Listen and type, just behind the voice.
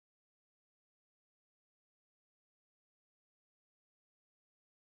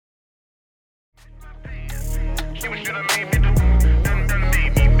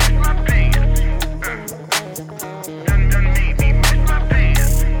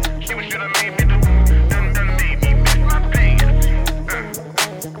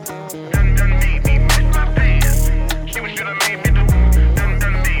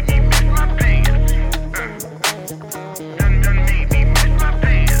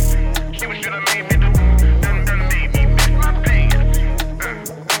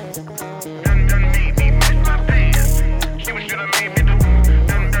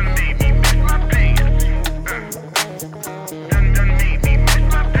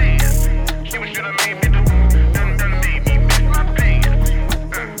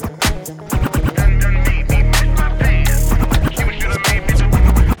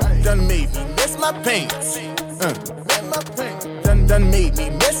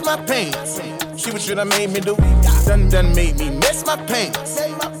Done made me do. Done made me miss my pants.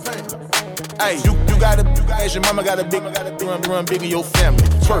 Hey, you gotta, as your mama got a big, run big in your family.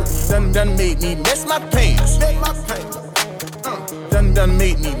 Twerk. Done made me miss my pants. Done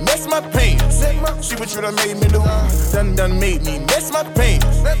made me miss my pants. See what you done made me do. Done made me miss my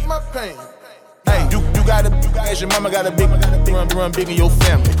pants. Hey, you gotta, as your mama got a big, run big in your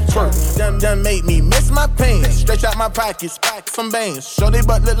family. Twerk. Done made me miss my pants. Stretch out my pockets, pack some bands. Show they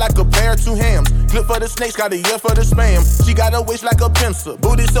butt look like a pair of two hams. Clip for the snakes, got a ear for the spam. She got a waist like a pencil.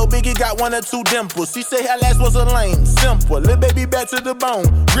 Booty so big it got 1 or 2 dimples. She say her last was a lame, simple. Lil' baby back to the bone,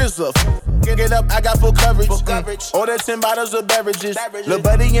 RZA. Get up, I got full coverage. Order 10 bottles of beverages. Lil'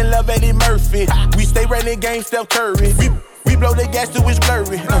 buddy in love, Eddie Murphy. We stay running game, Steph Curry. We blow the gas till it's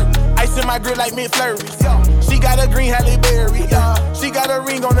blurry. Ice in my grill like McFlurry. She got a green Halle Berry. She got a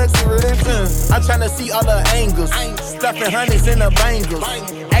ring on her turret. I'm tryna see all the angles. Stuffing honeys in the bangles.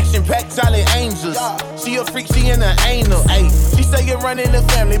 Action-packed Charlie Angels. She a freak, she in the anal. Ay. She say it run in the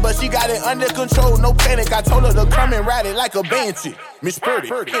family, but she got it under control. No panic, I told her to come and ride it like a banshee. Miss Purdy,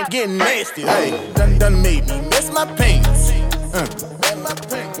 getting nasty. Ay. Done made me miss my pants.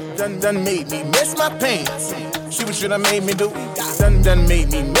 Done made me miss my pants. See what you done made me do. Done made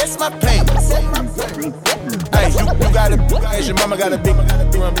me miss my pants. Hey, you got it, as your mama got a big,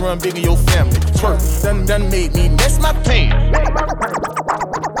 run big in your family. Twerk. Done made me miss my pants.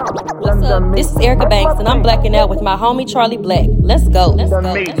 What's up? This is Erica Banks, and I'm blacking out with my homie Charlie Blac. Let's go. Done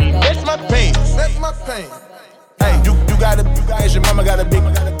made me miss my pants. Hey, you got it, as your mama got a big,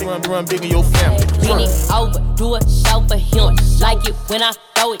 run big in your family. Bend it over, do a show for him. Like it when I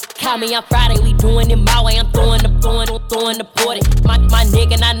throw it. Call me on Friday, we doing it my way. I'm throwing the party. My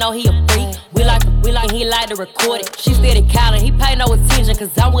nigga, and I know he a freak. We like, and he like to record it. She steady calling, he pay no attention, cause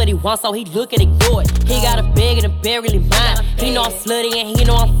I'm what he wants, so he look and ignore it. He got a bag and a barely mine. He know I'm slutty and he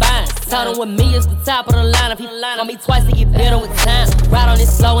know I'm fine. Told him with me is the top of the line. If he line on me twice, he get better with time. Ride on it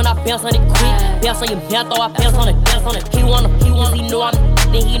slow and I bounce on it quick. Bounce on your bento, I bounce on it. He know I'm,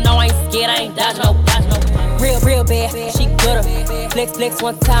 then he know I ain't scared, I ain't dodge no. Real bad, she good up. Flex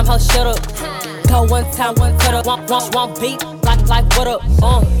one time, ho, shut up. Go one time, one cut up. One beat, like what up?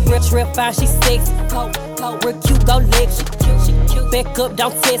 Real fine, she sexy. Real cute, go legs. She cute. Back up,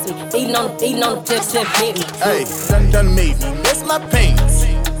 don't test me. Eating on the tips and hit me. Hey, done made me miss my pants.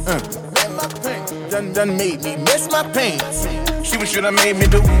 Done made me miss my pants. See what you done made me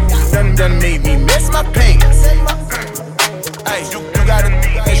do. Done made me miss my pants. Hey, you got it,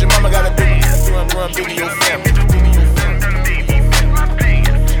 as your mama got a big, run big in your family.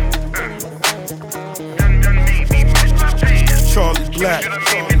 Charlie Blac.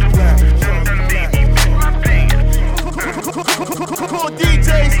 Cool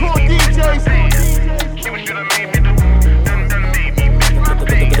DJs.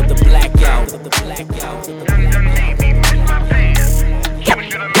 The blackout.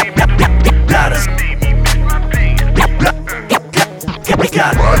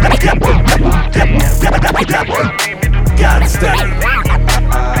 Gotta stay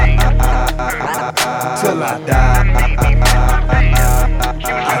till I die.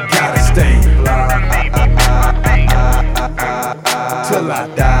 I gotta stay till I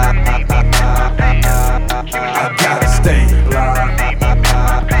die. I gotta stay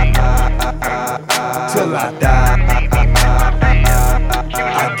till I die.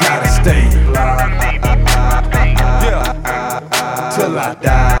 I gotta stay till I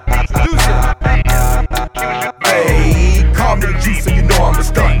die. Hey, call me the juice and you know I'm a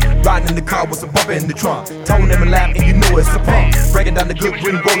stunt. Riding in the car with some bumper in the trunk. Tone them and laugh and you know it's a pump. Breaking down the good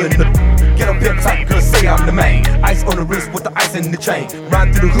green rolling the get up here tight, girl, say I'm the main. Ice on the wrist with the ice in the chain.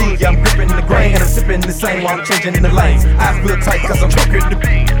 Riding through the hood, yeah, I'm gripping the grain. And I'm sipping the same while I'm changing in the lanes. Eyes real tight cause I'm choking the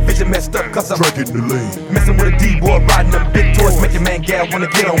vision messed up cause I'm drinking the lane. Messing with a D-boy, riding them big choice make your man gal wanna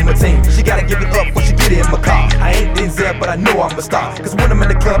get on my team. She gotta give it up when she get in my car. I ain't Denzel, but I know I'm a star. Cause when I'm in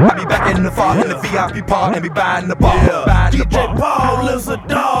the club, I be back in the far, in the VIP part, and be buying the bar. Buying the bar. DJ Paul is a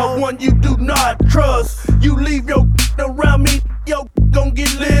dog, one you do not trust. You leave your around me, yo gon'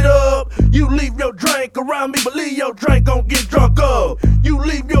 get lit up. You leave your drink around me, believe your drink gon' get drunk up. You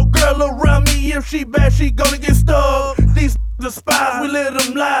leave your girl around me, if she bad, she gonna get stuck. These the spies, we live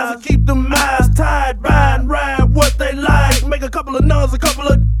them lies and keep them eyes tied, buying, rhyme what they like. Make a couple of nuns, a couple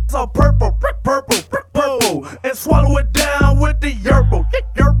of all purple, purple, and swallow it down with the yerple.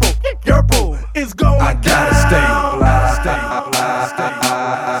 It's going down. I gotta stay fly, stay fly, stay fly.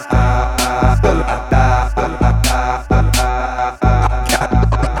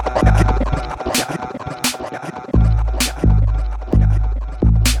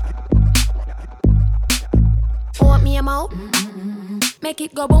 Want me a mouth? Make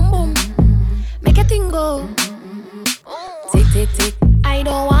it go boom boom. Make a thing go. Tick tick tick. I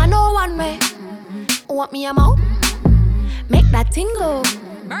don't want no one way. Want me a mouth? Make that thing go.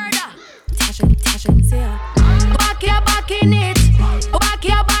 Murder. Tasha, yeah. Back in it. Back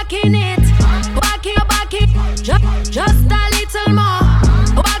in it. Back it. Just a little more.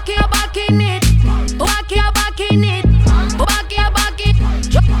 Back in it. Back in it. Back it.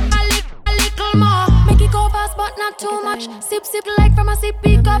 Just a little more. Make it go fast, but not too much. Sip like from a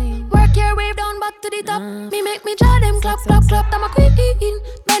sippy cup. Work your wave down back to the top. Me make me draw them clap. I'm a queen.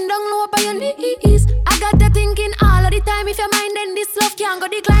 Bend down low by your knees. I got the thinking all of the time. If you're mind, then this love can't go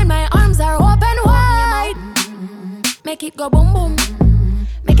decline. My arms are open wide. Make it go boom boom.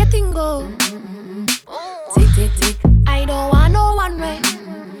 Make a thing go. Tick tick tick. I don't want no one way.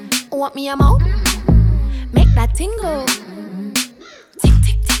 Want me a mouth? Make that thing go. Tick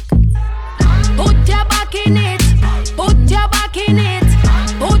tick tick. Put your back in it. Put your back in it.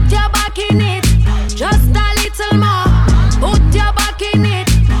 Put your back in it. Just a little more. Put your back in it.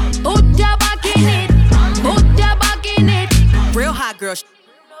 Put your back in it. Put your back in it. Real hot girl,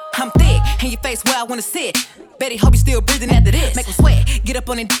 I'm thick, and your face where I wanna sit. Betty, hope you still breathing after this. Make him sweat, get up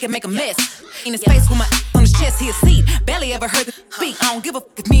on his dick and make a mess. In his face with my on his chest, he a seat. Barely ever heard the speak. I don't give a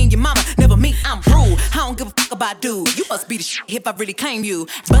fuck if me and your mama never meet. I'm rude, I don't give a fuck about dude. You must be the shit if I really claim you.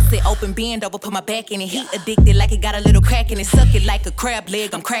 Bust it open, bend over, put my back in it. He addicted like it got a little crack in it. Suck it like a crab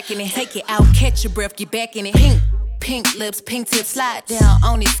leg, I'm cracking it. Take it out, catch your breath, get back in it. Pink lips, pink tips, slide down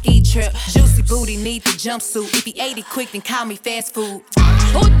on his ski trip. Juicy booty, need the jumpsuit. If he ate it quick, then call me fast food.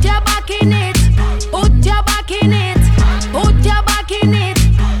 Put your back in it. Put your back in it. Put your back in it.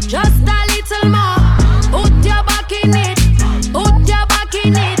 Just a little more. Put your back in it. Put your back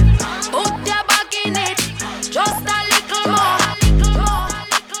in it. Put your back in it. Just a little more.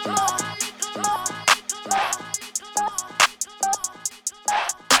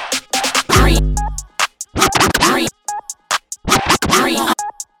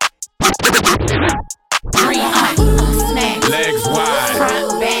 Legs wide,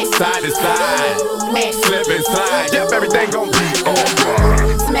 side to side, slip and slide. Yep, everything gon' be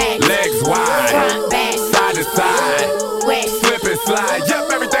alright. Legs wide, side to side, slip and slide.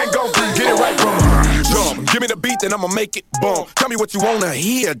 Yep, everything gon' be. Get it right, jump. Give me the beat, then I'ma make it bump. Tell me what you wanna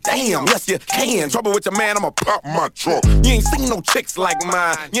hear. Damn, yes you can. Trouble with your man, I'ma pop my trunk. You ain't seen no chicks like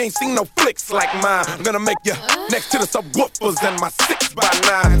mine. You ain't seen no flicks like mine. I'm gonna make you next to the subwoofers and my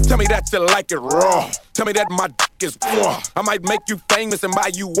 6x9. Tell me that you like it raw. Tell me that my dick is raw. I might make you famous and buy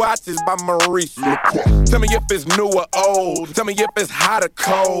you watches by Maurice Lacroix. Tell me if it's new or old. Tell me if it's hot or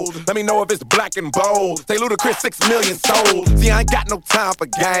cold. Let me know if it's black and bold. Say Ludacris 6 million sold. See, I ain't got no time for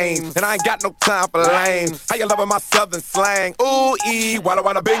games, and I ain't got no time for lame. How you loving my southern slang? Ooh-ee,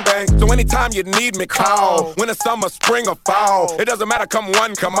 walla bing bang. So anytime you need me, call. Winter, summer, spring, or fall. It doesn't matter, come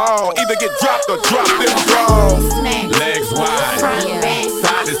one, come all. Either get dropped or drop them draws. Legs wide,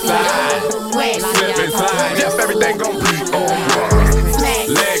 side to side, slip and slide. Yep, everything gon' be alright.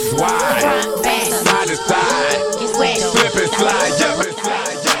 Legs wide, side to side, slip and slide. Yep.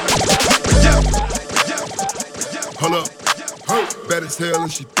 Hold up. Bad as hell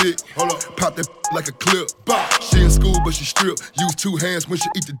and she thick. Hold up. Pop that like a clip. She in school but she strip. Use 2 hands when she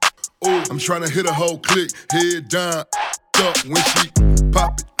eat the oh, I'm tryna hit a whole click. Head down, up when she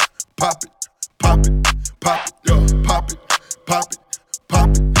pop it, pop it, pop it, pop it, yo, pop it, pop it, pop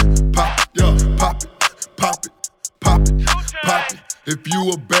it, pop it, yo, pop it, pop it, pop it, pop it. If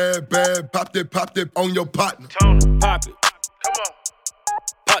you a bad, pop that on your partner. Pop it. Come on.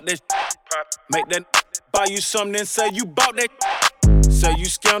 Pop that. Make that buy you something and say you bought that. Say you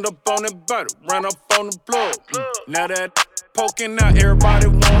scammed up on that butter, ran up on the plug. Now that poking out, everybody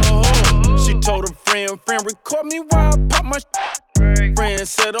wanna hug. She told her friend, record me while I pop my Friend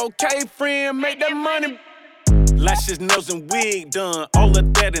said, okay, friend, make that money. Lashes, nails, and wig done. All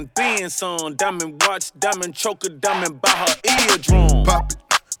of that and then some. Diamond watch, diamond choker, diamond by her eardrum. Pop it,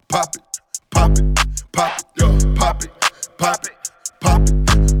 pop it, pop it, pop it, yo, pop it, pop it, pop it,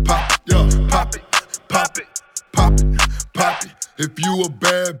 pop it, yo, pop it, pop it, pop it, pop it. If you a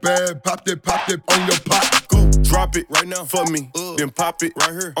bad, pop that on your pop. Go drop it right now for me. Then pop it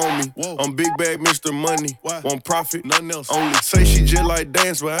right here on me. Whoa. I'm big bag, Mr. Money. Why? Won't profit, nothing else. Only say she just like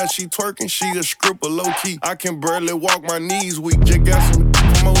dance, but how she twerking, she a stripper low key. I can barely walk, my knees weak. Just got some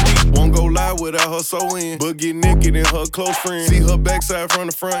from OD. Won't go live without her so in. But get naked and her close friend. See her backside from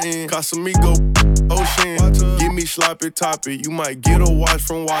the front end. Casamigo, ocean. Give me sloppy toppy. You might get a watch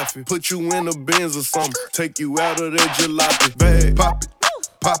from wifey. Put you in a Benz or something. Take you out of that jalopy bag. Pop it,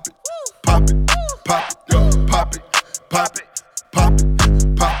 pop it, pop it, pop it, yo, pop it, pop it, pop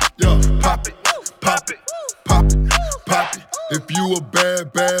it, pop it, yo, pop it, pop it, pop it, pop it. If you a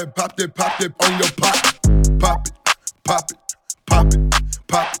bad, pop that on your pop. Pop it, pop it, pop it,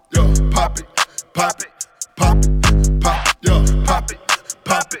 pop it, yo, pop it, pop it, pop it, pop it, yo, pop it,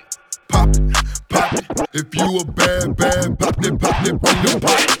 pop it, pop it, pop it. If you a bad, pop that on your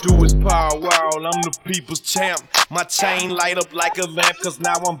pop. Do is power wild, I'm the people's champ. My chain light up like a lamp, cause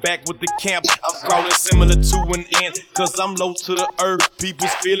now I'm back with the camp. I'm crawling similar to an ant, cause I'm low to the earth.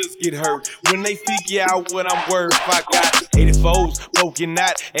 People's feelings get hurt when they figure out what I'm worth. I got 84s, broken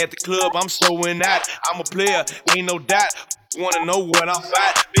out at the club, I'm showing out. I'm a player, ain't no doubt. Wanna know what I'm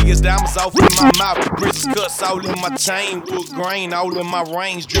about? Biggest diamonds off in my mouth, princess cuts all in my chain, wood grain all in my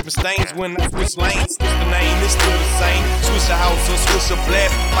range, dripping stains when I switch lanes. The name is still the same. Switch a house or switch a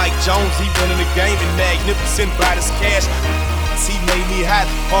Blac. Mike Jones, he running the game and magnificent by this cash. He made me hot,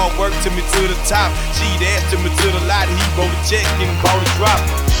 hard work took me to the top. She dashed to me to the lot, he wrote a check and bought a drop.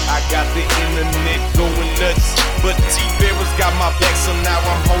 I got the internet going nuts, but T-Barrers got my back, so now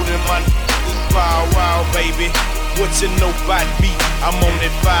I'm holding my power wild, baby. What you know about me? I'm on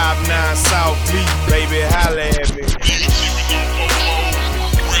that 5'9" South Beat, baby, holla at me.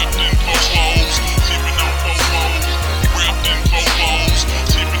 Wrapped in popos, tipping on popos, wrapped in popos,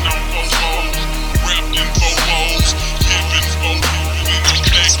 tipping on popos, wrapped in popos, tipping popos, in the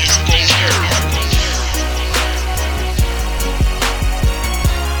back is popos.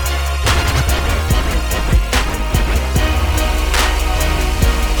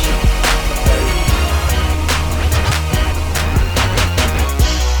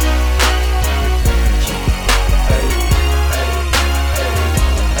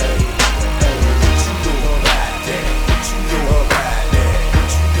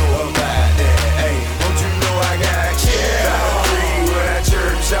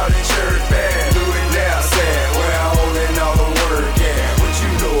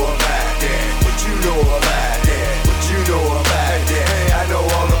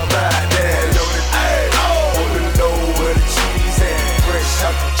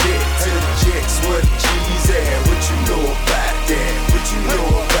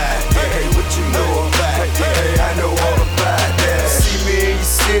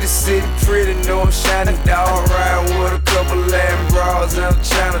 City pretty, know I'm shining, dog. Riding with a couple Latin bras and a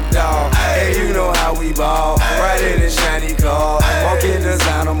China dog. Hey, you know how we ball. Right in the shiny car. Walk in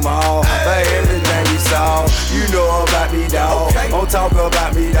designer mall. For everything we saw. You know about me, dog. Don't talk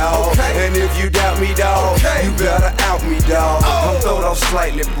about me, dog. And if you doubt me, dog, you better out me, dog. I'm throwed off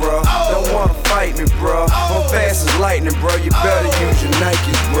slightly, bro. Don't wanna fight me, bro. I'm fast as lightning, bro. You better use your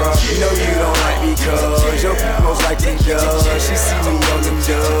Nikes, bro. You know you don't like me, cuz your people's like me, cuz she see me on them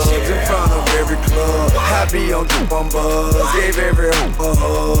dubs in front of every club. I be on the buzz, gave every hoop a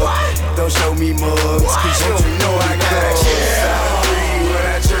hug. Don't show me mugs, cause you don't know I got kids. When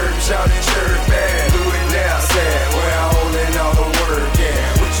I chirp, shout and chirp back. Do it now, sad, where I'm holding all the work,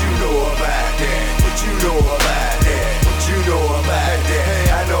 yeah. What you know about that? What you know about that? What you know about that? Hey,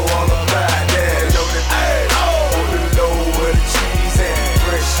 I know all about that. Know that on the low where the cheese at.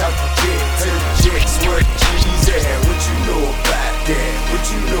 Fresh out the jet to the jets where the cheese at. What you know about that? What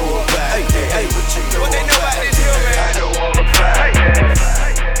you know about that? Hey, what you know about that? I know all about that.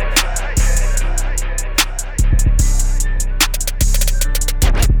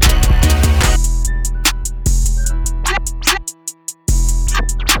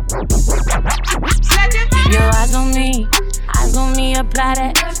 Keep your eyes on me, apply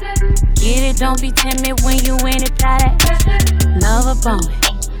that. Get it, don't be timid when you in it, try that. Love a bone,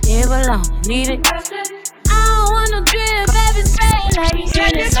 live alone, need it. I don't want no drip, baby, spray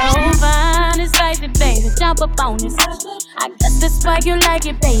like it's so fine, it's like it, baby, jump up on this. I guess that's why you like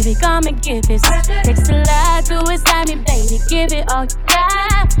it, baby, come and give this. Takes a lot to excite me, baby, give it all you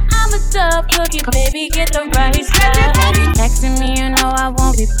got. I'm a tough cookie, baby, get the right stuff. Texting me, you know I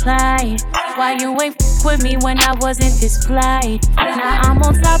won't reply. Why you ain't with me when I wasn't this fly? Now I'm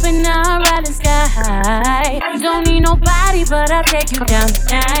on top and now I'm riding sky. Don't need nobody, but I'll take you down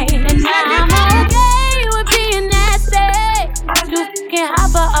tonight. And now I'm okay with being nasty. You can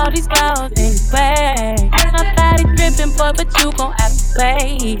hop on all these calls anyway. My body dripping, boy, but you gon' have to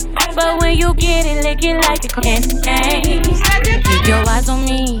pay. But when you get it, lick it like a candy. Keep your eyes on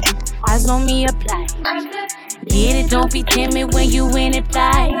me, apply. Get it, don't be timid when you in it,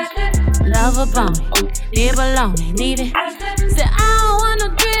 fly. Love a bone, live alone, need it. Say I don't want no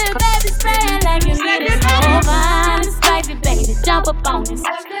drip, baby, spray it like you need it. So fine, it's like it, baby, jump up on this.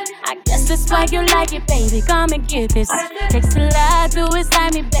 I guess that's why you like it, baby, come and get this. Takes a lot to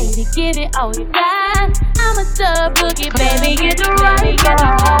excite me, baby, get it all you got. I'm a sub boogie, baby, get the right, get the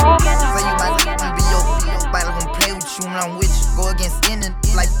right. Say you might be your body, gon' play with you when I'm with you. Go against any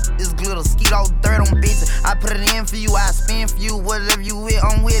like this glitter, skeet all dirt on bitches. I put it in for you, I spin for you, whatever you with,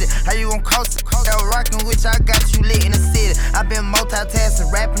 I'm with it. How you gon' coast it? Out rockin' with you, I got you lit in the city. I been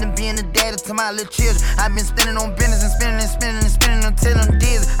multitasking, rapping and being a daddy to my little children. I been spinning on business and spinning until I'm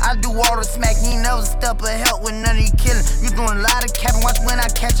dizzy. I do all the smack, you ain't never step or help with none of you killing. You doing a lot of capping, watch when I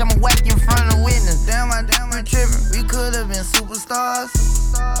catch, I'ma whack you in front of the witness. Damn, I trippin', we could've been superstars.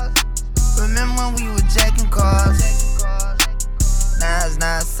 Remember when we were jacking cars? Now it's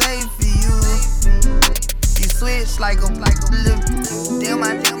not safe for you. You switch like a little. Damn,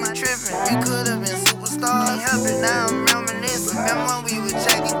 I trippin'. We could've been superstars. Can't help it, now I'm reminiscing. Remember when we were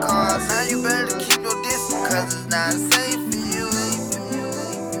checking cars? Now you better keep your distance, cause it's not safe for you.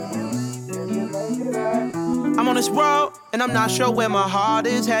 I'm on this road, and I'm not sure where my heart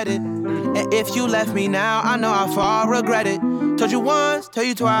is headed. And if you left me now, I know how far I regret it. Told you once, tell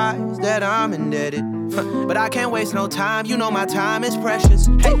you twice that I'm indebted. But I can't waste no time, you know my time is precious.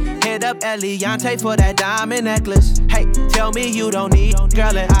 Hey, hit up Eliante for that diamond necklace. Hey, tell me you don't need,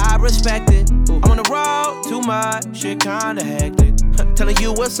 girl, and I respect it. I'm on the road, too much, shit kinda hectic. Telling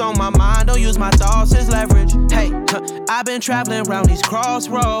you what's on my mind, don't use my thoughts as leverage. Hey, I've been traveling around these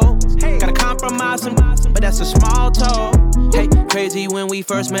crossroads. Gotta compromise some, but that's a small toll. Hey, crazy when we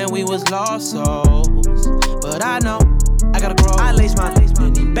first met, we was lost souls. But I know, I gotta grow. I lace my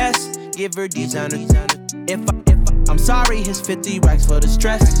best, give her designer. If I'm sorry, his 50 racks for the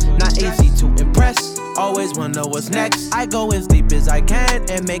stress. Not easy to impress, always wanna know what's next. I go as deep as I can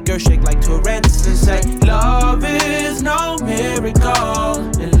and make her shake like Tourette's and say, love is no miracle,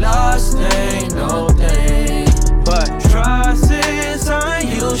 and lust ain't no thing. But trust is something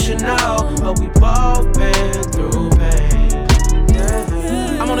you should know, but we both been through pain.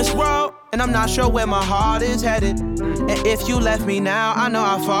 I'm on this road, and I'm not sure where my heart is headed. And if you left me now, I know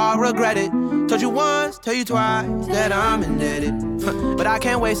how far I regret it. Told you once, tell you twice that I'm indebted. But I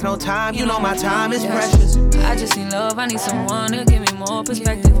can't waste no time, you know my time is precious. I just need love, I need someone to give me more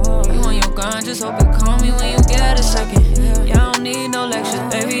perspective. You on your grind, just hope you call me when you get a second. Yeah, I don't need no lectures,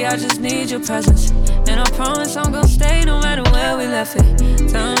 baby, I just need your presence. And I promise I'm gon' stay no matter where we left it.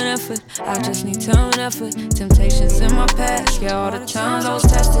 Time and effort, I just need time and effort. Temptations in my past, yeah, all the times I was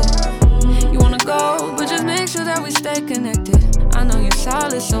tested. You wanna go, but just make sure that we stay connected. I know you're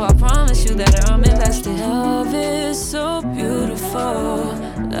solid, so I promise you that I'm invested. Love is so beautiful,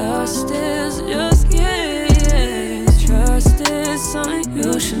 lust is just kids. Trust is something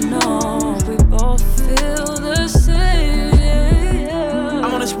you should know. We both feel the same.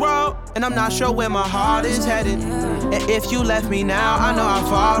 I'm on this road, and I'm not sure where my heart is headed. And if you left me now, I know how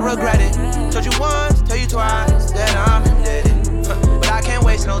far I regret it. Told you once, tell you twice that I'm indebted. But I can't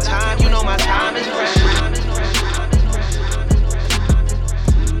waste no time, you know my time is precious.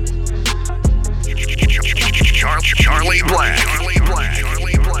 Charlie Blac.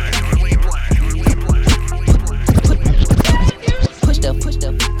 Push the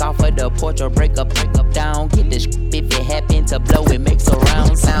off of the porch or break up down. Get this if it happen to blow, it makes a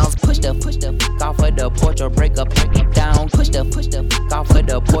round sounds. Push the off of the porch or break up down. Push the off of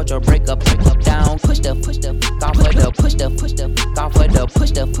the porch or break up down. Push the off of the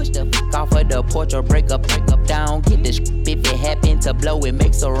off of the porch or break up down. Get this if it happen to blow, it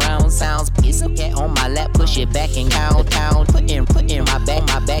makes a round sounds. Piece of cat on my lap, push it back and down. Put in my back,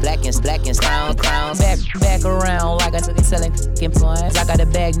 black and crown. Back around like I took it selling influence. I got a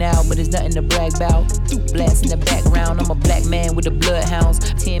bag now, but it's nothing to brag about. Blast in the background, I'm a black man with the bloodhounds.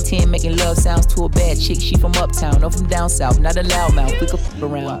 10 making love sounds to a bad chick. She from uptown, no from down south, not a loudmouth. We could f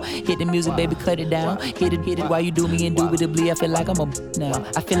around. Hit the music, baby, cut it down. Hit it while you do me indubitably. I feel like I'm a now.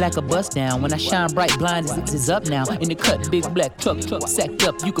 I feel like a bus bust down. When I shine bright, blind is up now. In the cut, big black truck sacked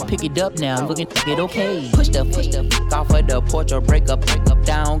up. You can pick it up now. Looking it okay. Push the off of the porch or break up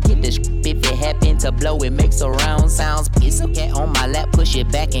down. Get this if it happen to blow, it makes a round sounds. Piece of cat on my lap, push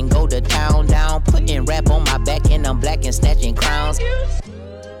it back and go to town down. Putting rap on my back and I'm black and snatching crowns.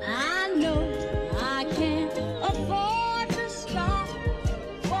 I know I can't afford to stop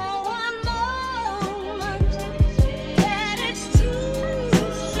for one moment. That it's too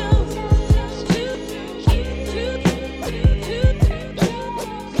soon.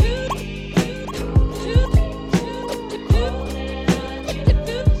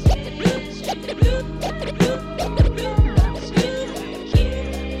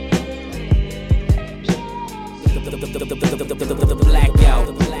 Blackout.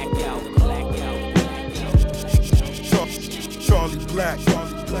 Charlie Blac.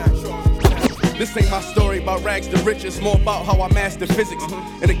 This ain't my story about rags to riches, more about how I mastered physics.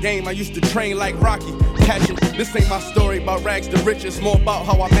 In the game, I used to train like Rocky, catching. This ain't my story about rags to riches, more about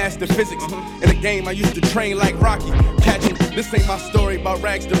how I mastered physics. In the game, I used to train like Rocky, catching. This ain't my story about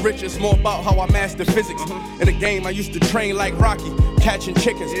rags to riches, more about how I mastered physics. In the game, I used to train like Rocky, catching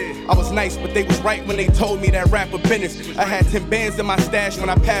chickens. I was nice, but they was right when they told me that rapper business. I had 10 bands in my stash when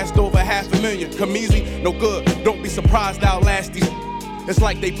I passed over $500,000. Come easy, no good. Don't be surprised I'll last these. It's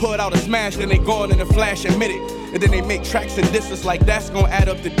like they put out a smash, then they gone in a flash and minute. And then they make tracks and disses like that's gonna add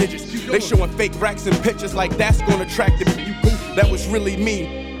up the digits. They showing fake racks and pictures like that's gonna attract the people. That was really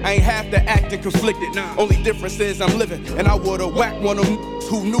me. I ain't have to act and conflicted. Only difference is I'm living, and I would've whacked one of them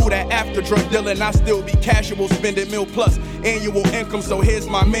who knew that after drug dealing I still be casual, spending $1 million plus annual income. So here's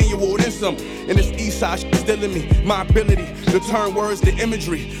my manual, then some. And this east side shit still in me. My ability to turn words to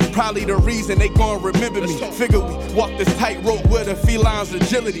imagery, probably the reason they gon' remember me. Figure we walk this tightrope with a feline's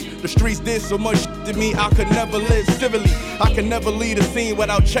agility. The streets did so much shit to me I could never live civilly. I could never lead a scene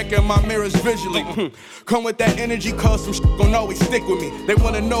without checking my mirrors visually. Come with that energy, cause some shit gon' always stick with me. They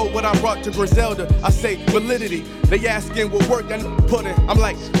wanna know what I brought to Griselda. I say validity. They asking what work I put in. I'm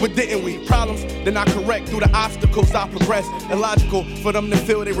like, what didn't we? Problems, then I correct through the obstacles I progress. Illogical for them to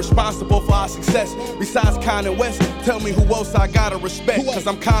feel they responsible for our success. Besides Kanye West, tell me who else I gotta respect. Cause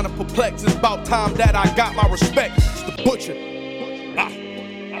I'm kinda perplexed. It's about time that I got my respect. It's the Butcher.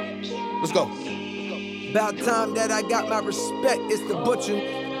 Let's go. About time that I got my respect. It's the Butcher.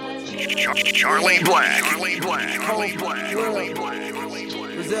 Charlie Blac.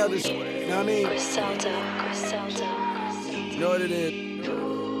 Griselda, you know what I mean? You know what it is?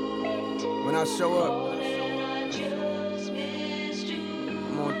 When I show up,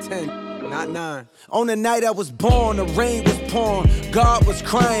 I'm on 10, not 9. On the night I was born, the rain was pouring, God was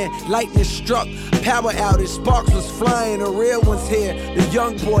crying, lightning struck, power outage, sparks was flying. The real one's here, the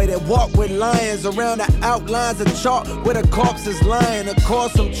young boy that walked with lions around the outlines of chalk where the corpse is lying. Of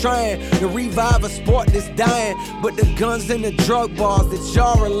course I'm trying to revive a sport that's dying, but the guns and the drug bars that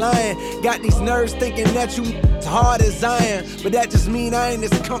y'all relying got these nerves thinking that you as hard as iron, but that just mean I ain't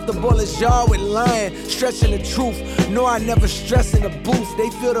as comfortable as y'all with lying. Stretching the truth, no I never stress in the booth. They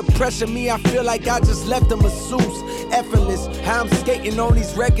feel the pressure, me I feel like I just left them a masseuse. Effortless, how I'm skating on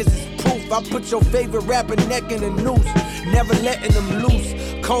these records is proof. I put your favorite rapper neck in a noose, never letting them loose.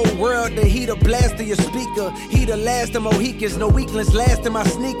 Cold world, the heater blast of your speaker. He the last of Mohicans, no weaklings last in my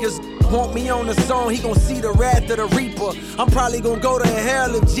sneakers. Want me on the song, he gon' see the wrath of the reaper. I'm probably gon' go to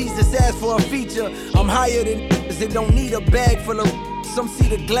hell if Jesus asks for a feature. I'm higher than niggas that don't need a bag full of. Some see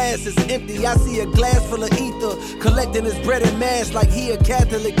the glass is empty, I see a glass full of ether. Collecting his bread and mass like he a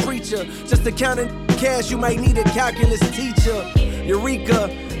Catholic preacher. Just to count in cash, you might need a calculus teacher. Eureka,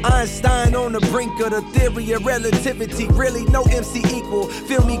 Einstein on the brink of the theory of relativity. Really no MC equal.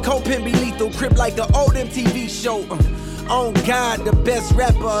 Feel me, co-pin be lethal. Crip like an old MTV show. On God, the best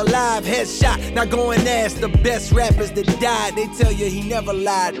rapper alive. Headshot, now go and ask the best rappers that died. They tell you he never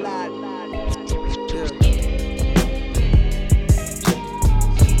lied.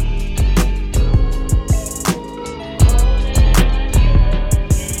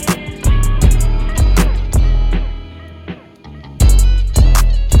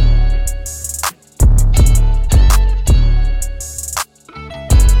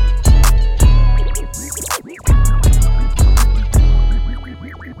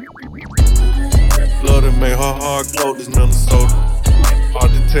 Cold as Minnesota.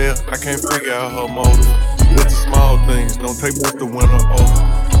 Hard to tell, I can't figure out her motive. It's the small things, don't take much to win her over.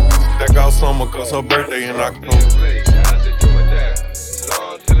 That got summer cause her birthday in October.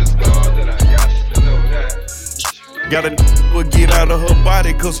 Gotta get out of her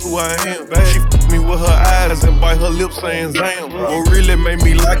body cause who I am. She me with her eyes and bite her lips saying Zam. What really made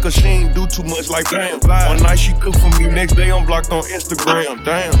me like her, she ain't do too much like Pam. One night she cooked for me, next day I'm blocked on Instagram.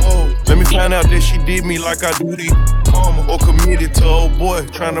 Damn, let me find out that she did me like I do these or committed to old boy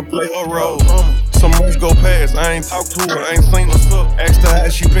trying to play her role. Some months go past, I ain't talked to her, I ain't seen her. Asked her how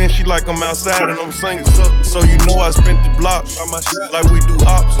she been, she like I'm outside and I'm singing. So you know I spent the block like we do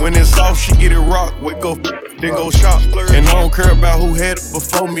ops. When it's soft, she get it rock. Wake up, then go shop. And I don't care about who had it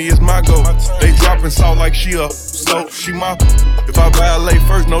before me, it's my goal. They dropping salt like she up, so she my. If I violate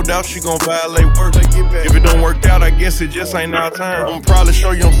first, no doubt she gon' violate worse. If it don't work out, I guess it just ain't our time. I'ma probably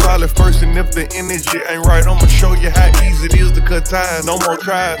show you I'm solid first, and if the energy ain't right, I'ma show you how easy it is to cut ties. No more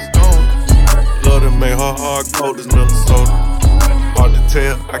tries. Love to make her heart cold as Minnesota. Hard to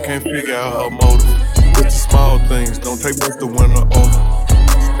tell, I can't figure out her motive. It's the small things, don't take much to win her over.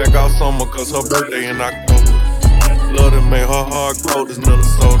 Stack out summer cause her birthday in October. Love to make her heart cold as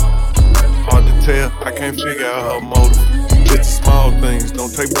Minnesota. Hard to tell, I can't figure out her motive. It's the small things,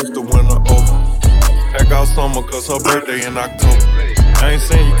 don't take much to win her over. Stack out summer cause her birthday in October. I ain't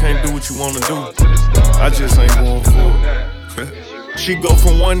saying you can't do what you wanna do, I just ain't going for it. She go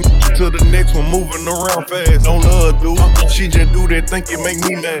from one to the next one, moving around fast. Don't love her, dude. She just do that, think it make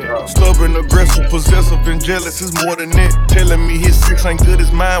me mad. Stubborn, aggressive, possessive, and jealous is more than that. Telling me his sex ain't good as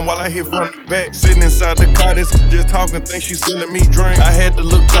mine while I hit from the back. Sitting inside the car, this just talking, think she selling me drink. I had to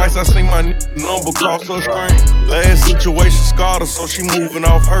look twice, I seen my number cross her screen. Last situation scarred her, so she moving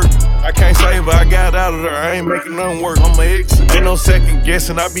off hurt. I can't save her, I got out of there, I ain't making nothing work. I'm an exit, ain't no second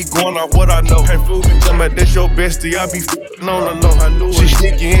guessing, I be going off what I know. Can't fool me, tell me that's your bestie, I be f***ing on the low. She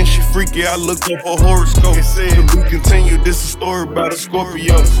sneaky and she freaky, I looked up her horoscope. It said, we continue, this a story about a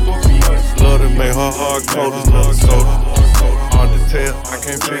Scorpio. Love to make her heart cold as Minnesota. Hard to tell, I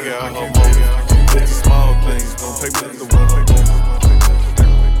can't figure out her motive. It's the small things, don't take me to one over.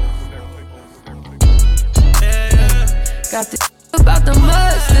 Got the about the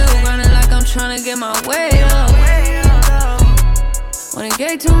mud, still running like I'm trying to get my way up. When it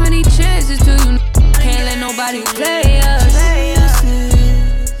gave too many chances to you, can't let nobody play us.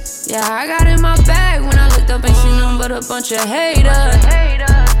 Yeah, I got in my bag when I looked up, ain't seen nothing but a bunch of haters.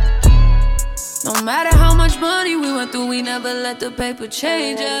 No matter how much money we went through, we never let the paper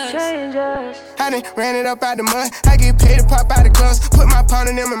change us. I done ran it up out the mud. I get paid to pop out the clubs. Put my pound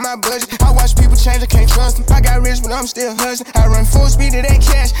in them in my budget. I watch people change, I can't trust them. I got rich, but I'm still hustling. I run full speed to that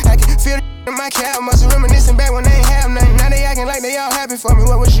cash. I can feel the in my cab. Must reminiscing back when they ain't have nothing. Now they acting like they all happy for me.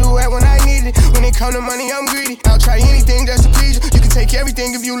 Where was you at when I needed it? When it come to money, I'm greedy. I'll try anything just to please you. You can take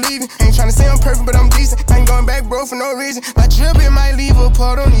everything if you leave it. Ain't tryna say I'm perfect, but I'm decent. I ain't going back, bro, for no reason. My drip, it might leave a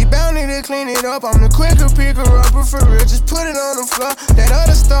part on you. Bound to clean it up. I'm the quicker picker upper for real. Just put it on the floor. That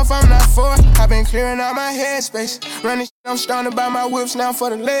other stuff I'm not for. I've been clearing out my headspace. Running shit, I'm starting to buy my whips now for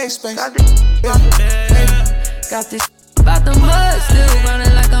the leg space. Got this about the mud, still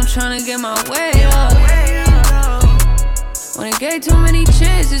running like I'm trying to get my way up. When it gave too many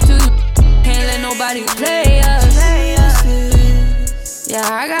chances to you, can't let nobody play us. Yeah,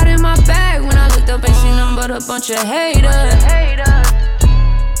 I got in my bag when I looked up, ain't seen nothing but a bunch of haters.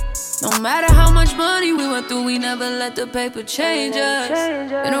 No matter how much money we went through, we never let the paper change us.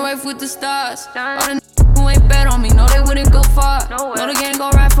 Been a race with the stars. All the who ain't bet on me, know they wouldn't go far. Know the gang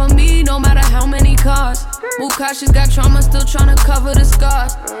gon' ride for me, no matter how many cars. Move cautious, got trauma, still tryna cover the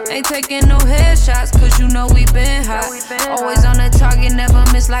scars. Ain't taking no headshots, cause you know we been hot. Always on the target, never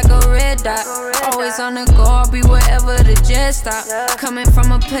miss like a red dot. Always on the go, I'll be wherever the jet stop. Coming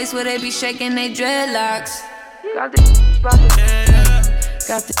from a place where they be shaking they dreadlocks. Got the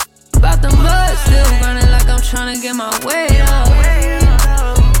about the mud, still running like I'm tryna get my way up.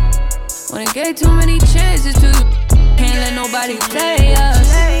 When it gave too many chances to you, can't let nobody play us.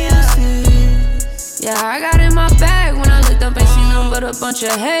 Yeah, I got in my bag when I looked up, ain't seen nothing but a bunch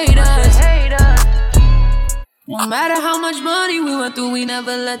of haters. No matter how much money we went through, we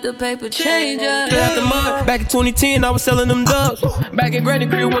never let the paper change us. Straight out the mud, back in 2010, I was selling them dubs. Back in Granny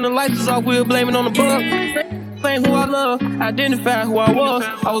Crib when the lights was off, we were blaming on the bug. Ain't who I love, identify who I was.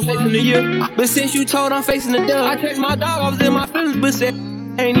 I was facing the year, but since you told I'm facing the dub. I text my dog, I was in my feelings, but said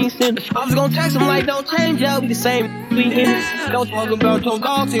ain't even send it. I was gonna text him like, don't change up, we the same, we in it. Don't talk about your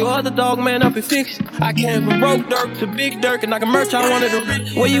dog to your other dog, man, up in fiction. I came from broke dirt to big dirt, and I can merch, I wanted the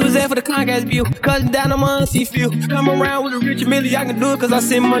rich. Where you was at for the Comcast view, cousin down on my unsee field. Come around with a rich Millie, I can do it cause I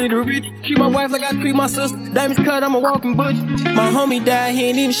send money to rich. Treat my wife like I treat my sister, damage cut, I'm a walking butch. My homie died, he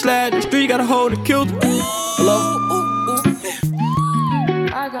ain't even slide, the street got a hold of killed him. Hello?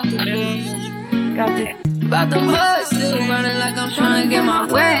 I got this about the mud, still running like I'm trying to get my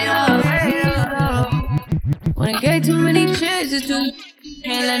way up. When it gave too many chances to,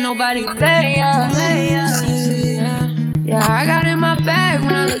 can't let nobody play us. Yeah, I got in my bag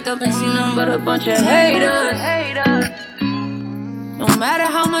when I looked up and seen nothing but a bunch of haters. No matter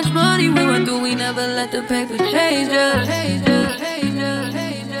how much money we went through, we never let the paper change us.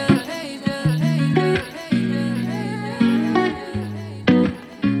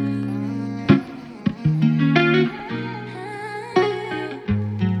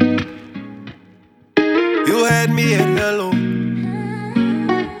 You had me at hello.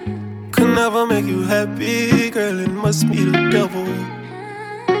 Could never make you happy, girl, it must be the devil.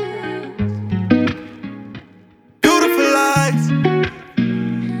 Beautiful lies,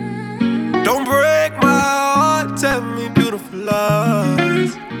 don't break my heart, tell me beautiful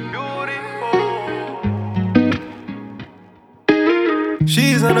lies.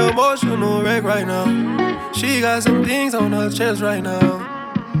 She's an emotional wreck right now. She got some things on her chest right now.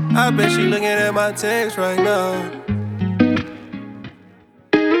 I bet she looking at my text right now.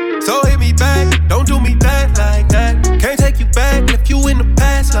 So hit me back, don't do me that like that. Can't take you back if you in the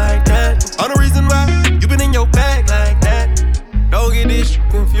past like that. All the reason why you been in your bag like that. Don't get this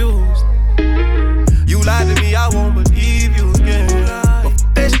confused. You lied to me, I won't believe you again. But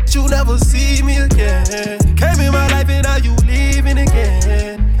that shit, you never see me again. Came in my life and now you leaving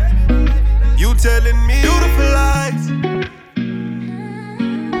again. You telling me beautiful lies.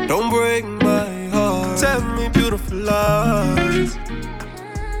 Don't break my heart. Tell me beautiful lies.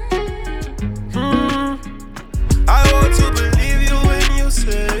 I want to believe you when you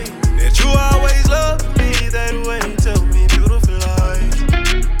say that you always love me that way. Tell me beautiful lies.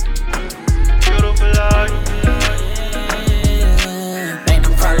 Beautiful lies. Ain't no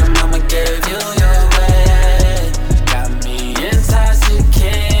problem, I'ma give you your way. Got me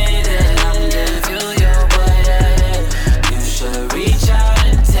intoxicated. I'ma give you your way. You should reach out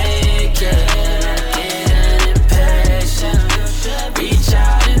and take it. I'm getting impatient. You should reach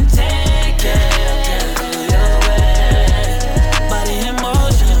out and take it.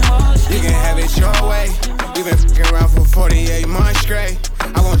 We've been f***ing around for 48 months straight.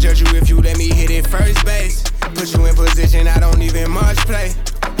 I won't judge you if you let me hit it first base. Put you in position, I don't even much play.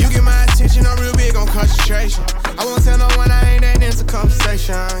 You get my attention, I'm real big on concentration. I won't tell no one I ain't that into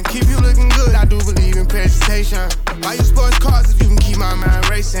conversation. Keep you looking good, I do believe in presentation. Buy you sports cars if you can keep my mind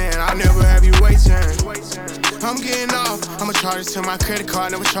racing. I'll never have you waiting. I'm getting off, I'ma charge it to my credit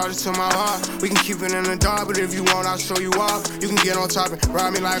card, never charge it to my heart. We can keep it in the dark, but if you want, I'll show you off. You can get on top and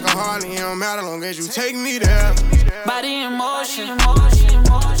ride me like a Harley, it don't matter long as you take me there. Body in motion.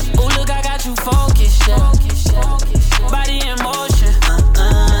 Ooh, look, I got you focused, yeah. Body in motion.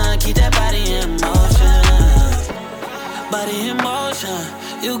 Keep that body in motion. Body in motion.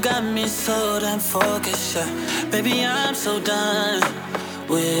 You got me so damn focused, yeah. Baby, I'm so done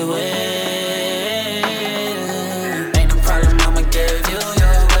with waiting. Ain't no problem, I'ma give you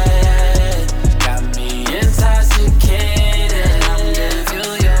your way. Got me intoxicated. I'ma give you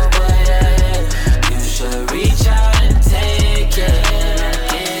your way. You should reach out and take it. I'm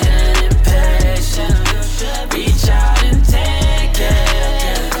getting impatient. You should reach out and take it. I'll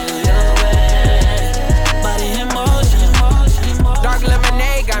give you your way. Body in motion. Dark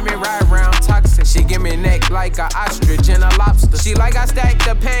lemonade got me right round toxic. She give me neck like a ostrich and a lobster. She like I stack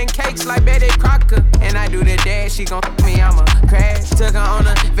the pancakes like Betty Crocker. And I do the dash, she gon' me, I'ma crash. Took her on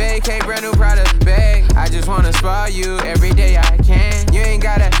a vacay, brand new product bag. I just wanna spoil you every day I can. You ain't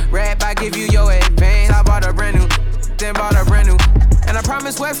gotta rap, I give you your advance. I bought a brand new, then bought a brand new. And I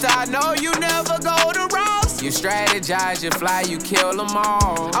promise Webster, I know you never go to Ross. You strategize, you fly, you kill them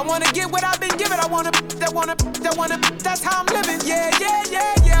all. I wanna get what I've been given. I wanna, that's how I'm living. Yeah.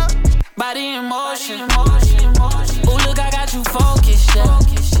 Body in motion. Ooh, look, I got you focused, yeah.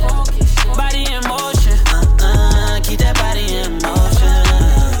 Body in motion. Keep that body in motion.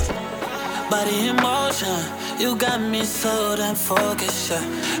 Body in motion. You got me so damn focused, yeah.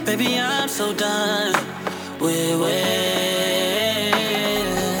 Baby, I'm so done with waiting.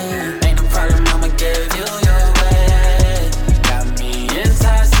 Ain't no problem, I'ma give you your way. Got me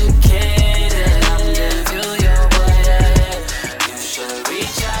intoxicated. I'ma give you your way. You should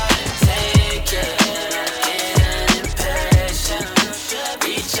reach out.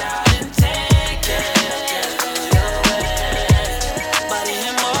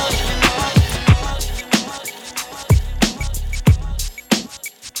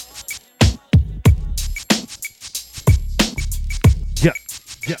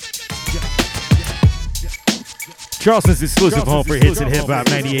 Charleston's exclusive home for hits and hip hop,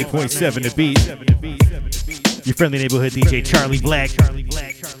 98.7 The Beat. Your friendly neighborhood DJ Charlie Blac.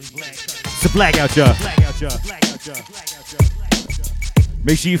 It's a blackout, y'all.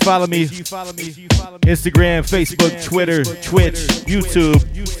 Make sure you follow me. Instagram, Facebook, Twitter, Twitch, YouTube.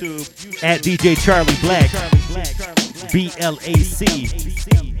 At DJ Charlie Blac. BLAC.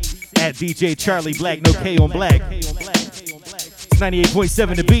 At DJ Charlie Blac. No K on Black. It's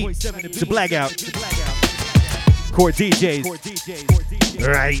 98.7 The Beat. It's a blackout. Court DJs.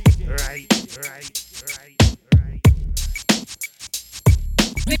 Right.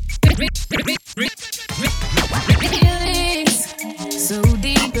 Feelings, so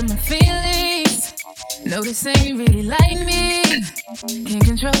deep in my feelings. No, this ain't really like me. Can't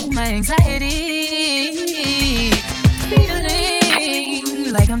control my anxiety.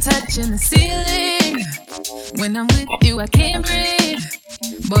 Feeling like I'm touching the ceiling. When I'm with you, I can't breathe.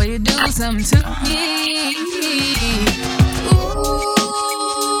 Boy, you do something to me. Ooh,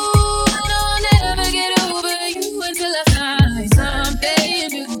 I'll never get over you until I find something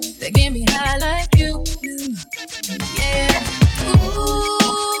new that get me high like you. Yeah. Ooh,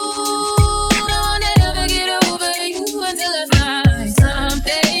 I'll never get over you until I find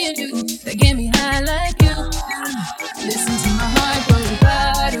something new that get me high like you. Listen to my heart go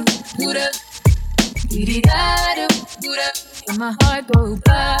bottom, boot up, dee-dee-da-do, boot up. And my heart go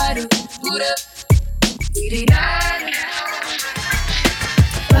bottom, boot up, dee-dee-da-do,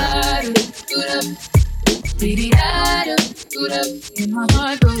 bottom, boot up, dee-dee-da-do, boot up. And my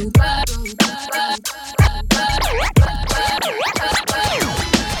heart go bottom,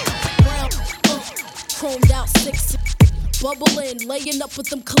 chromed out 6, bubbling, laying up with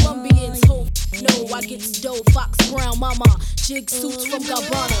them Colombians. Hope no, I get dough, Fox Brown, mama, jig suits from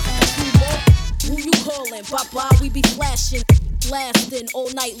Gabbana. Who you callin'? Papa, we be flashing, lasting all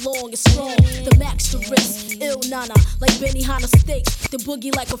night long. It's strong. The max to risk, ill nana, like Benihana steaks. The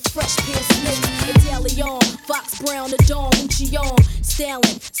boogie like a fresh pair of snakes. Italian, Fox Brown, the Dawn, Lucion,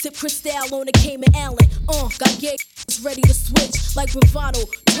 Stalin, sip Cristal on the Cayman Allen. Got gay ready to switch like bravado.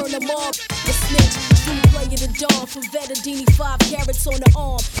 Turn them off, the snitch. True player the Dawn from Vettadini, 5 carats on the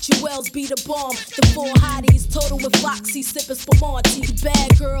arm. Jewels be the bomb. The 4 hotties, total with Foxy, sippin' Spumante.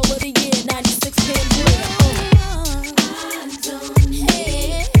 Bad girl of the year, 96 Pandora. I don't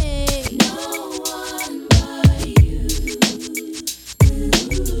need no one but you.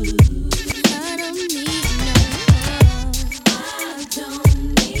 I don't need no one. I don't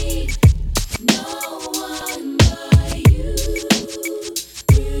need no one but you.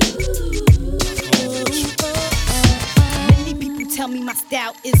 Many people tell me my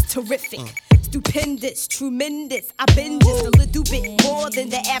style is terrific. Stupendous, tremendous. I've been just a little bit more than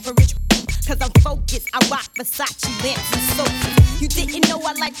the average. Cause I'm focused, I rock Versace lamps and sofas. You didn't know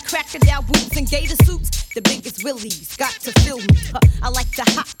I like crocodile boots and gator suits? The biggest willies got to fill me. I like the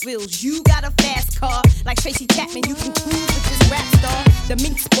Hot Wheels, you got a fast car. Like Tracy Chapman, you can cruise with this rap star. The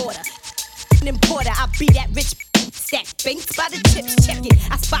mink sporter, importer, I be that rich. Stack banks by the chips, check it.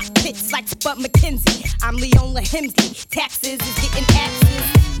 I spot pits like Spud McKenzie. I'm Leona Hemsley, taxes is getting axes.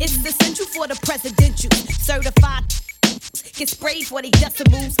 It's essential for the presidential. Certified. Get sprayed for they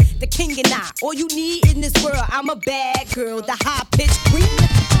decimals. The king and I, all you need in this world. I'm a bad girl, the high pitch queen.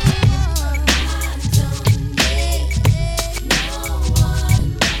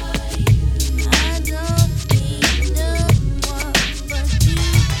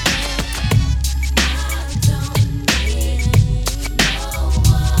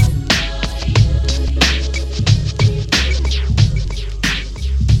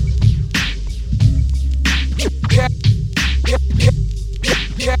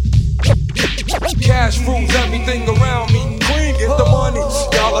 Cash rules everything around me. Queen, get the money.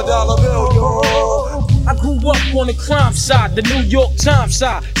 Dollar bill, yo. I grew up on the crime side, the New York Times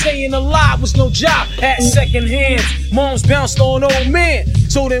side. Staying alive was no job, had second hands. Moms bounced on old men.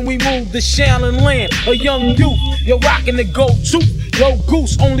 So then we moved to Shaolin Land, a young youth. You're rocking the go-to. Yo,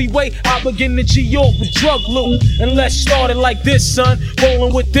 goose, only way I begin to G-York was drug loot. And let's start it like this, son.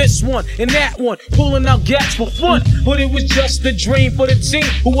 Rolling with this one and that one. Pulling out gats for fun. But it was just a dream for the team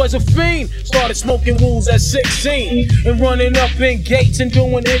who was a fiend. Started smoking wools at 16. And running up in gates and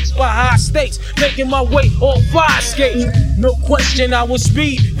doing hits by high stakes. Making my way off 5 skates. No question I was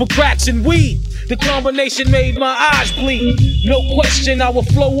speed for cracks and weed. The combination made my eyes bleed. No question I would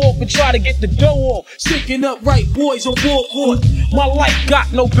flow off and try to get the dough off. Sticking up right boys on war court. My life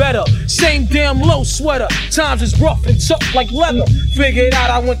got no better. Same damn low sweater. Times is rough and tough like leather. Figured out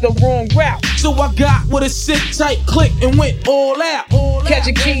I went the wrong route. So I got with a sick tight click and went all out.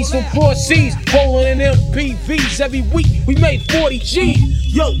 Catching keys from 4 C's. Rolling in MPVs every week. We made 40 G.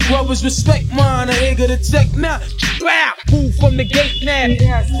 Yo, brothers, respect mine. I ain't gonna take now. Bow. Move from the gate now.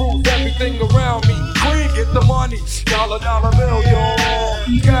 Cash rules everything around me. Queen, get the money. Dollar bill, yo.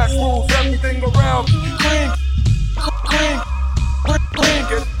 Cash rules everything around me. Queen.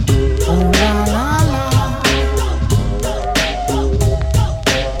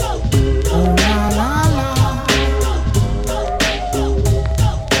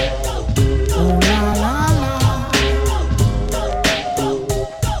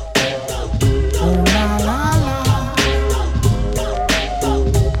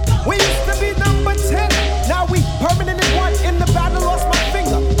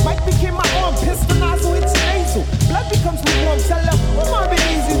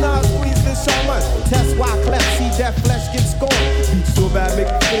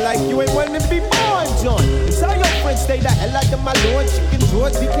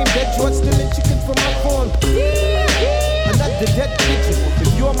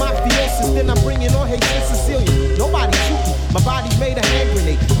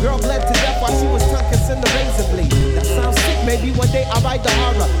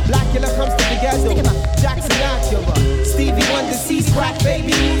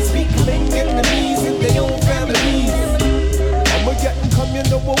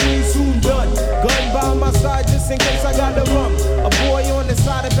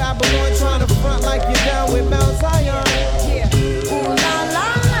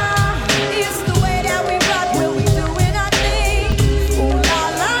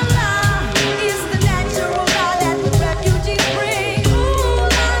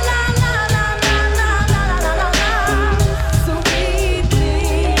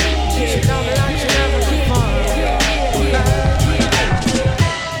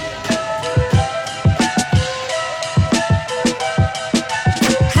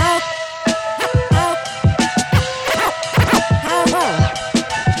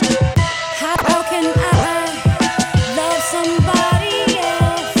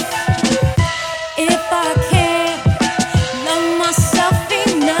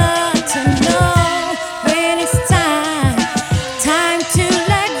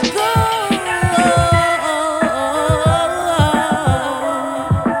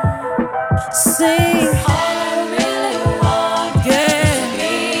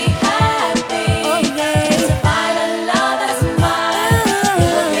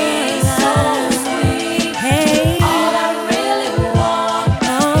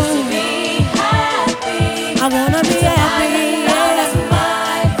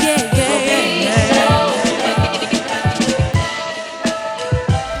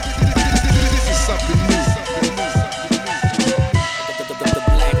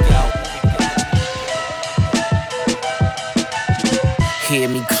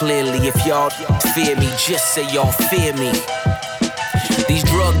 Just say y'all fear me. These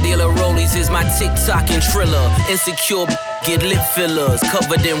drug dealer rollies is my TikTok and Triller. Insecure get lip fillers,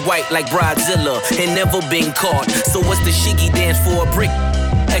 covered in white like Bridezilla. Ain't never been caught, so what's the shiggy dance for a brick?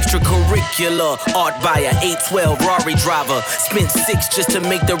 Extracurricular art buyer, 812 Rari driver. Spent 6 just to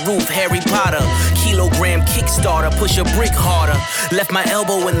make the roof Harry Potter. Kilogram Kickstarter, push a brick harder. Left my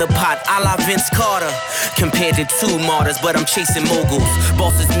elbow in the pot, a la Vince Carter. Compared to 2 martyrs, but I'm chasing moguls.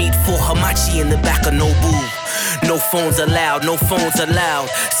 Bosses meet for Hamachi in the back of Nobu. No phones allowed, no phones allowed.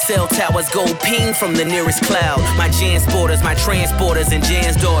 Cell towers go ping from the nearest cloud. My Jansporters, my transporters, and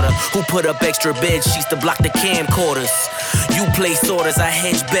Jan's daughter, who put up extra bed sheets to block the camcorders. You place orders, I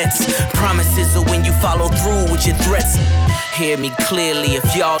hedge bets. Promises are when you follow through with your threats. Hear me clearly,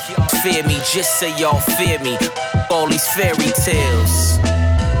 if y'all fear me, just say y'all fear me. All these fairy tales.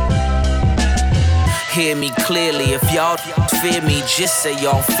 Hear me clearly, if y'all fear me, just say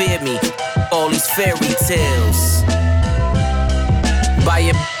y'all fear me. All these fairy tales. Buy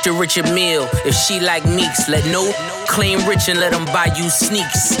a bitch a richer meal if she like Meeks. Let no claim rich and let him buy you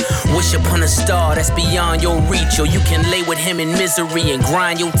sneaks. Wish upon a star that's beyond your reach, or you can lay with him in misery and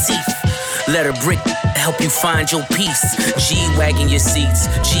grind your teeth. Let a brick help you find your peace. G-wagging your seats,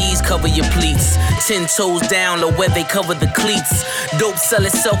 G's cover your pleats. 10 toes down, low where they cover the cleats. Dope sell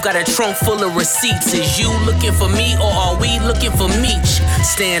itself, got a trunk full of receipts. Is you looking for me or are we looking for Meech?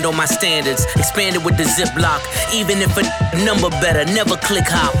 Stand on my standards, expanded with the Ziploc. Even if a number better, never click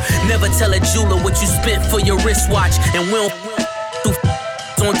hop. Never tell a jeweler what you spent for your wristwatch. And we don't do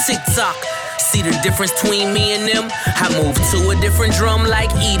on TikTok. See the difference between me and them? I move to a different drum like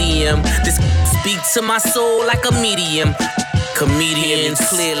EDM. This speak to my soul like a medium. Comedians,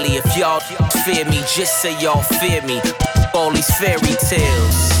 clearly, if y'all fear me, just say y'all fear me. All these fairy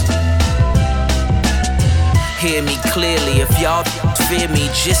tales. Hear me clearly, if y'all fear me,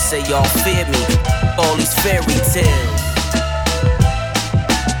 just say y'all fear me. All these fairy tales.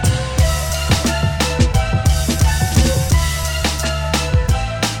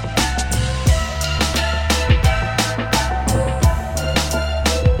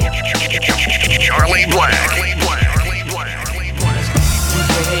 Charlie Blac.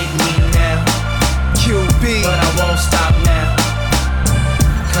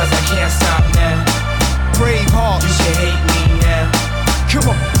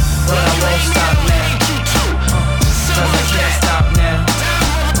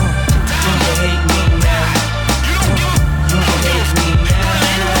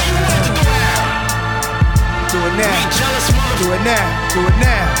 Do it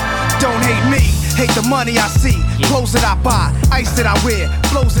now. Don't hate me. Hate the money I see, clothes that I buy, ice that I wear,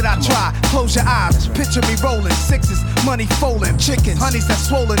 flows that I try. Close your eyes, picture me rolling, sixes, money folding, chickens, honeys that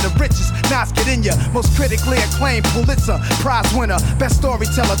swollen, the richest, knots get in ya. Most critically acclaimed Pulitzer Prize winner, best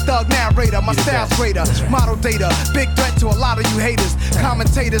storyteller, thug narrator, my style's greater, model data, big threat to a lot of you haters.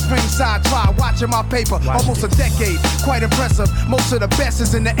 Commentators ringside try watching my paper, almost a decade, quite impressive. Most of the best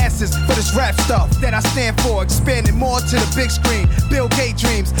is in the essence for this rap stuff that I stand for, expanding more to the big screen. Bill Gates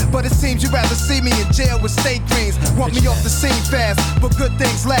dreams, but it seems you'd rather see me in jail with steak greens. Want me off the scene fast, but good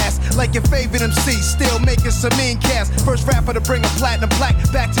things last. Like your favorite MC, still making some mean cast. First rapper to bring a platinum plaque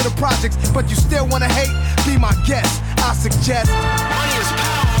back to the projects, but you still wanna hate? Be my guest, I suggest. Money is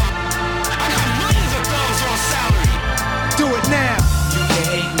power. I got millions of dollars on salary. Do it now. You can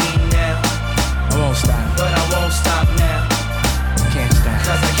hate me now. I won't stop, but I won't stop now. Can't stop,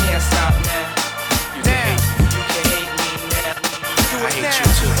 cause I can't stop now. You can hate me now. I hate you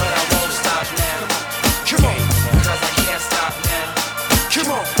too, but I won't stop now. Come on, cause I can't stop now.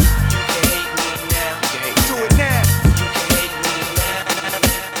 Come on, you can hate me now. Do it now. You can hate me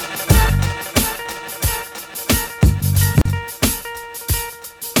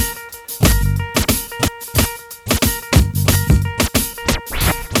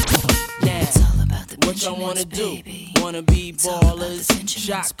Now, what y'all wanna do? Wanna be ballers,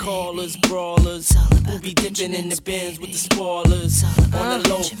 shot callers, brawlers. We'll be dipping in the bins with the spoilers. On the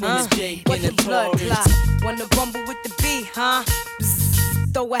low from the Jake and the Taurus. Wanna rumble with the B, huh?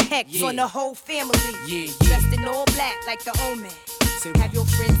 Bzz, throw a hex on the whole family. Dressed in all black like the omen. Have your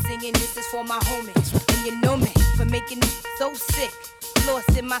friends singing, this is for my homies. And you know me for making it so sick.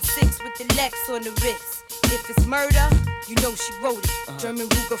 Lost in my six with the Lex on the wrist. If it's murder, you know she wrote it. German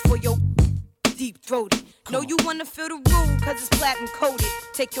Ruger for your deep throated. Know you wanna feel the rule, cause it's platinum coated.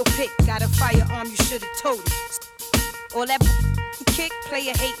 Take your pick, got a firearm, you should've told it. All that kick,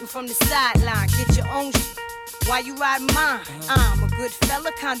 player hating from the sideline. Get your own why you riding mine? I'm a good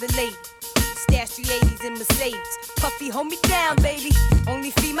fella, kinda lady. Stash 380s in Mercedes. Puffy, hold me down, baby. Only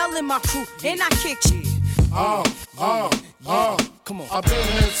female in my crew, and I kick shit. Come on. I've been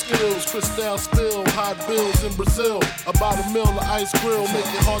had skills, crystal spill, hot bills in Brazil. About a mill of ice grill, make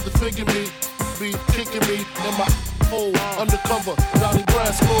it hard to figure me. Be kicking me in my hole, undercover, Johnny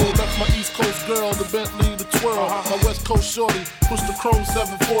Brasco. Left my East Coast girl, the Bentley, the twirl. My West Coast shorty, push the chrome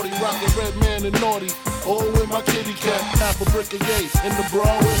 740, rockin' red man and naughty. Oh, with my kitty cat, half a brick of gay, in the bra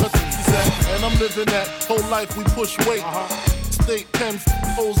with her titties at. And I'm living that whole life we push weight. State, Penn,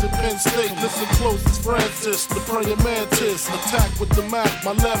 O's in Penn State. Listen close, it's Francis, the praying mantis. Attack with the Mac,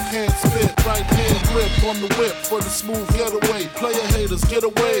 my left hand spit. Right hand grip on the whip for the smooth getaway. Player haters, get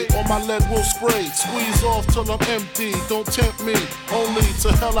away, or my lead will spray. Squeeze off till I'm empty, don't tempt me. Only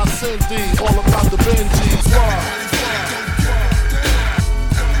to hell I send thee, all about the Benjis. Why?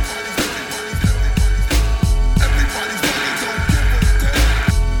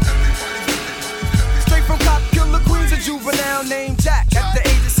 Juvenile named Jack at the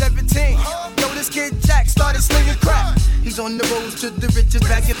age of 17. Yo, this kid Jack started slinging crack. He's on the road to the riches,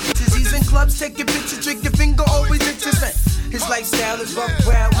 bagging bitches. He's in clubs taking pictures, drinking finger, always interesting. His lifestyle is rough,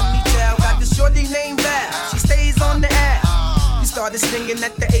 wild, honey child. Got the shorty named Val, she stays on the ass. He started singing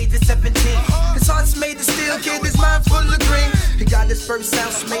at the age of 17. His heart's made of steel, kid, his mind full of green. He got his first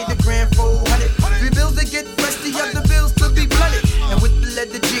house, made a grand 400. 3 bills to get fresh, the other bills to be blunted. And with the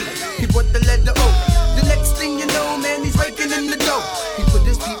letter G, he brought the letter O. The next thing you know, man, he's raking in the dough. He put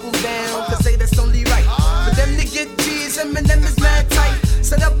his people down, cause say that's only right. For them to get G's, Eminem is mad tight.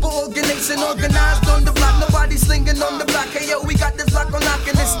 Set up an organization, organized on the block. Nobody slinging on the block. Hey yo, we got this block on lock,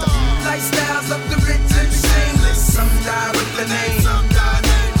 and it's the lifestyles of the rich and shameless. Some die with the name, some die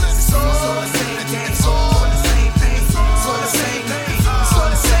nameless. It's all the same game, it's all the same thing. It's all the same game, it's all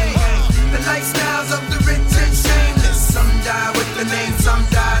the same game. The lifestyles of the rich and shameless. Some die with the name, some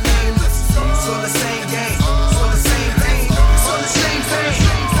die nameless. It's all the same game, it's all the same thing. It's all the same thing.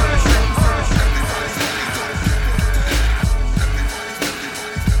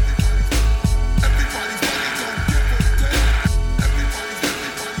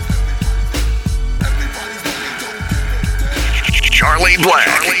 Charlie Blac.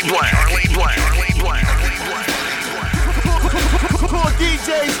 Charlie Blac. Charlie Blac. Charlie Blac. Call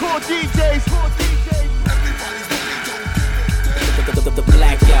DJs, call DJs, call DJs. The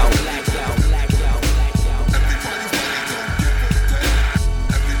blackout.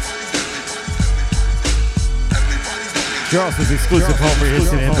 Charleston's exclusive homer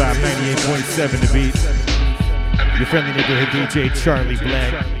hits in Vibe 98.7 The Beat. Your friendly neighborhood DJ Charlie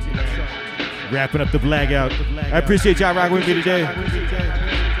Blac. Wrapping up the blackout. I appreciate y'all rocking with me today.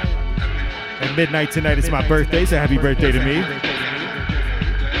 At midnight tonight, it's my birthday, so happy birthday to me.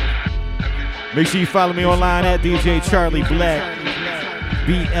 Make sure you follow me online at DJ Charlie Blac.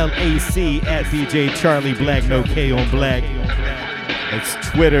 BLAC at DJ Charlie Blac, no K on Black. It's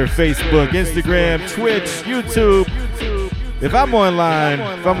Twitter, Facebook, Instagram, Twitch, YouTube. If I'm online,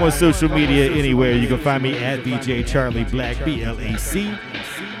 if I'm on social media anywhere, you can find me at DJ Charlie Blac, BLAC.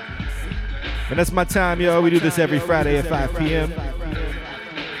 And that's my time, yo. We do this every Friday at 5 p.m.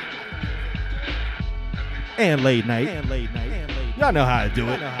 And late night. Y'all know how to do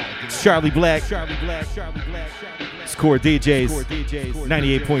it. It's Charlie Blac. It's Core DJs.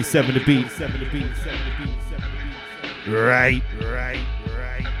 98.7 The Beat. Right.